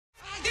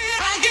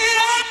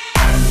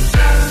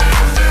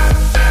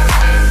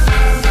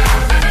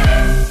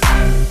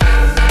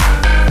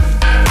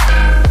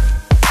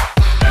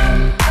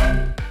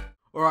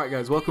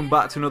Alright guys, welcome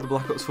back to another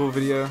Black Ops 4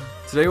 video.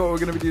 Today what we're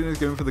going to be doing is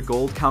going for the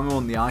gold camo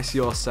on the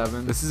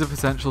ICR-7. This is a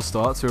potential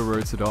start to a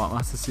Road to Dark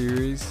Matter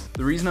series.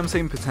 The reason I'm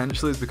saying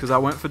potential is because I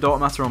went for Dark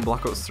Matter on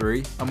Black Ops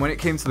 3, and when it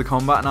came to the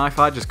combat knife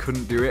I just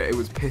couldn't do it. It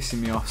was pissing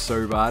me off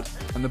so bad,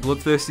 and the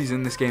bloodthirsties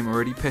in this game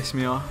already pissed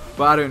me off.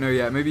 But I don't know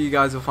yet, maybe you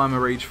guys will find my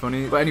rage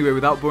funny. But anyway,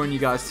 without boring you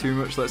guys too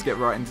much, let's get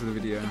right into the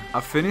video.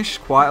 I've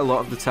finished quite a lot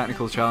of the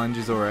technical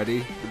challenges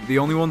already. The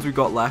only ones we've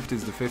got left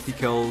is the 50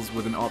 kills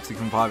with an optic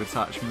and 5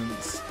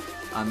 attachments,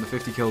 and the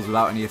 50 kills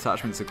without any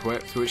attachments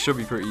equipped, so it should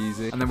be pretty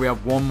easy. And then we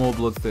have one more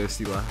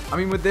bloodthirsty left. I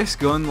mean, with this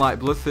gun,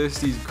 like,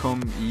 bloodthirsties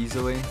come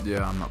easily.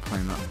 Yeah, I'm not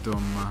playing that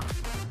dumb.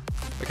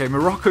 Okay,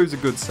 Morocco's a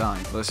good sign.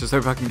 Let's just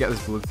hope I can get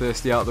this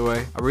bloodthirsty out of the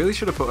way. I really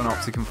should have put an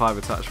optic and 5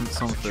 attachments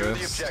on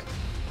first.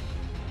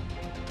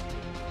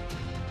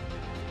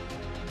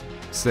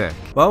 Sick.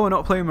 Well, we're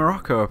not playing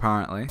Morocco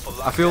apparently.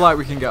 I feel like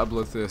we can get a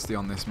bloodthirsty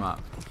on this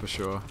map for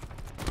sure.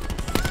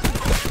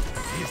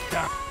 He's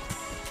down.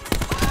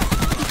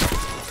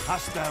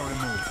 Hostile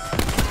removed.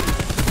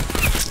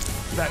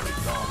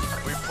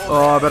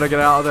 Oh, I better get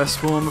out of their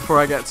spawn before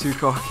I get too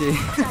cocky.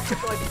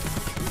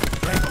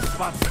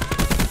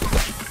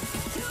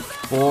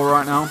 4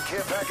 right now.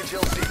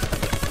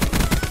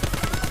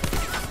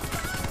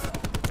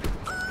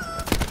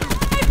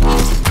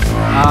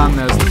 And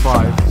there's the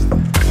 5.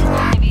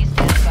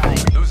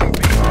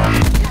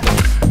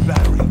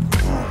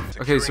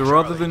 Okay, so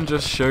rather than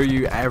just show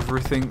you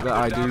everything that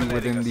I do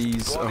within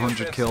these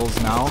 100 kills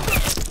now,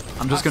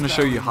 I'm just going to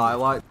show you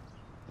highlights.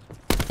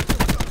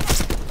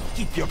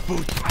 Keep your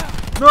boots.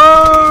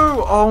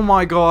 No! Oh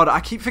my god, I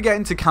keep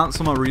forgetting to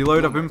cancel my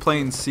reload. I've been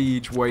playing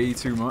Siege way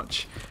too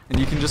much, and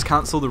you can just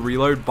cancel the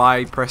reload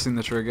by pressing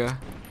the trigger.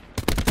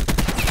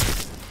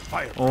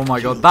 Oh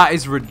my god, that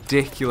is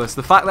ridiculous.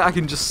 The fact that I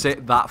can just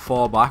sit that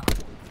far back.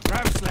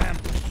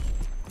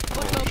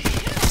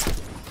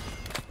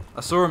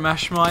 I saw a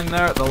mesh mine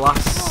there at the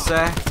last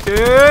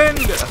second.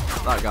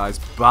 That guy's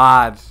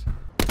bad.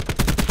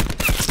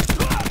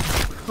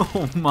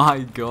 Oh my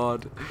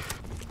god.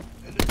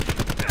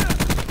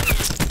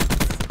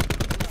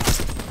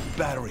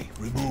 Battery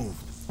removed.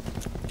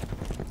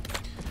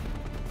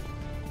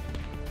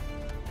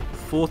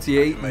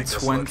 48 and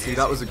 20,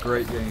 that was a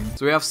great game.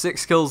 So we have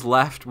 6 kills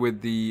left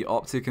with the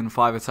optic and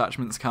 5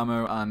 attachments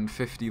camo, and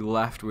 50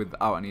 left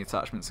without any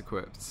attachments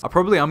equipped. I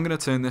probably am going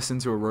to turn this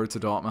into a Road to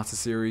Dark Matter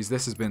series.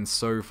 This has been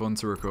so fun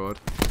to record.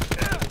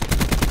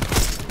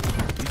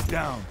 He's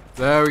down.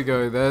 There we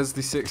go, there's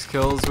the 6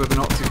 kills with an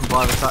optic and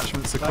 5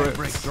 attachments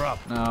equipped.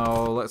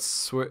 Now let's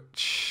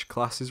switch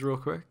classes real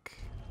quick.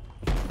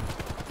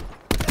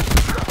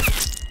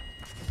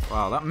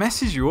 Wow, that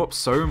messes you up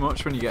so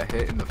much when you get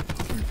hit in the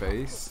fucking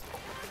face.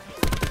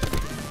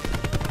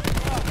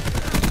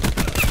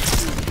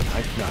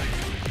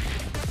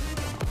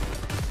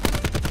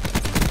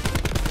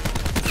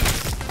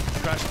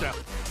 Crashed out.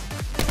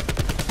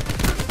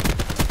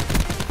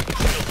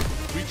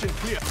 Reach and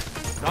clear.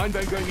 9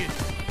 bang going in.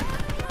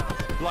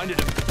 Blinded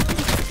him.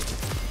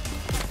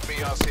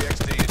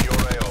 BRCXD in your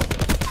AO.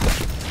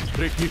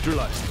 Break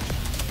neutralized.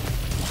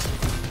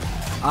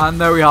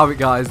 And there we have it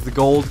guys, the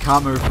gold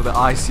camo for the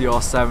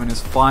ICR-7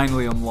 is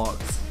finally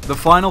unlocked. The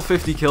final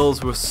 50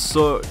 kills were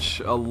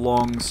such a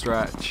long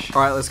stretch.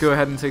 Alright, let's go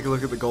ahead and take a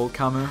look at the gold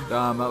camo.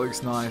 Damn, that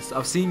looks nice.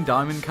 I've seen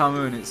diamond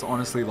camo and it's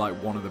honestly like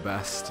one of the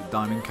best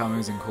diamond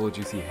camos in Call of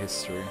Duty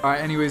history. Alright,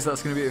 anyways,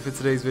 that's going to be it for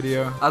today's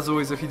video. As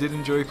always, if you did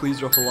enjoy, please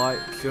drop a like.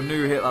 If you're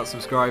new, hit that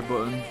subscribe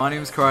button. My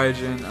name is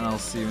Cryogen and I'll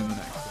see you in the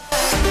next one.